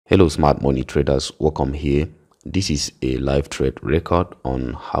Hello smart money traders, welcome here. This is a live trade record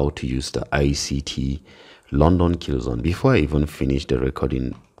on how to use the ICT London Killzone. Before I even finish the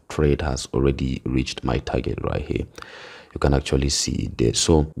recording, trade has already reached my target right here. You can actually see it there.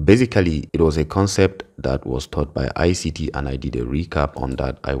 So basically it was a concept that was taught by ICT and I did a recap on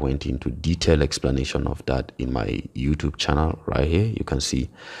that. I went into detailed explanation of that in my YouTube channel right here. You can see.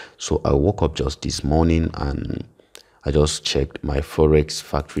 So I woke up just this morning and I just checked my Forex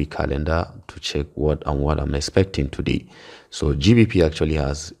factory calendar to check what I'm expecting today. So GBP actually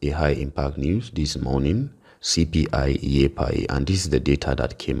has a high impact news this morning, CPI, YEPI, and this is the data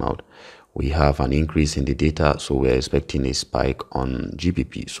that came out. We have an increase in the data, so we're expecting a spike on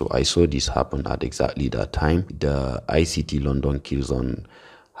GBP. So I saw this happen at exactly that time. The ICT London Killzone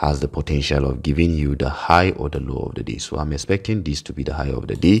has the potential of giving you the high or the low of the day. So I'm expecting this to be the high of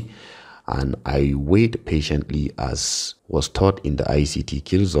the day. And I wait patiently as was taught in the ICT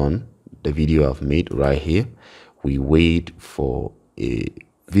Killzone, the video I've made right here. We wait for a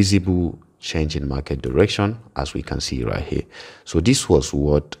visible change in market direction, as we can see right here. So this was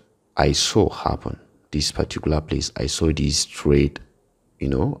what I saw happen. This particular place, I saw this trade,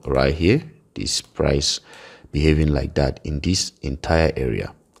 right here, this price behaving like that in this entire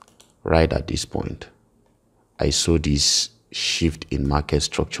area. Right at this point, I saw this shift in market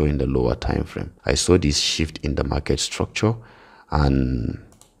structure in the lower time frame. I saw this shift in the market structure and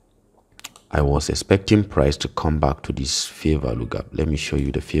I was expecting price to come back to this fair value gap. Let me show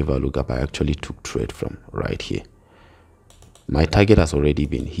you the fair value gap I actually took trade from right here. My target has already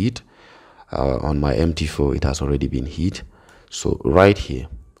been hit. On my MT4 it has already been hit. So right here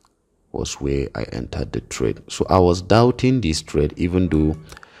was where I entered the trade. So I was doubting this trade even though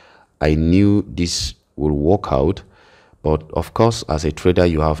I knew this will work out. But of course, as a trader,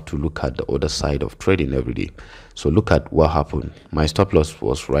 you have to look at the other side of trading every day. So look at what happened. My stop loss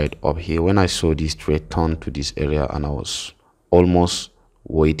was right up here. When I saw this trade turn to this area and I was almost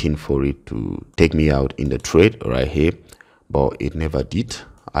waiting for it to take me out in the trade right here, but it never did.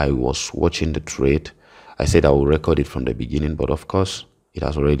 I was watching the trade. I said I will record it from the beginning, but of course, it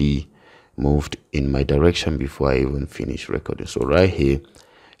has already moved in my direction before I even finished recording. So right here,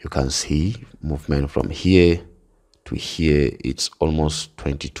 you can see movement from here to here. It's almost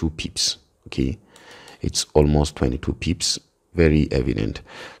 22 pips. Okay, it's almost 22 pips, very evident.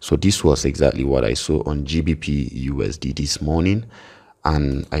 So this was exactly what I saw on GBP USD this morning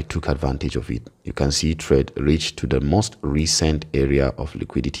and I took advantage of it. You can see trade reached to the most recent area of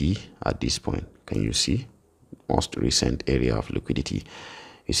liquidity at this point. Can you see most recent area of liquidity?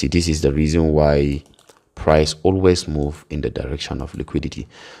 You see, this is the reason why price always move in the direction of liquidity.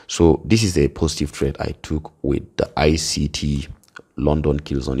 So this is a positive trade I took with the ICT London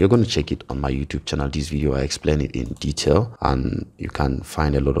Killzone. You're going to check it on my YouTube channel. This video I explain it in detail and you can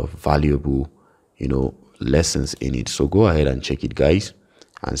find a lot of valuable lessons in it. So go ahead and check it, guys,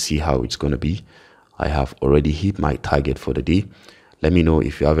 and see how it's going to be. I have already hit my target for the day. Let me know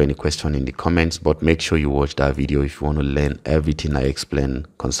if you have any question in the comments, but make sure you watch that video if you want to learn everything I explain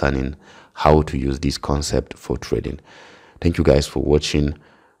concerning how to use this concept for trading. Thank you guys for watching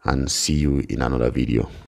and see you in another video.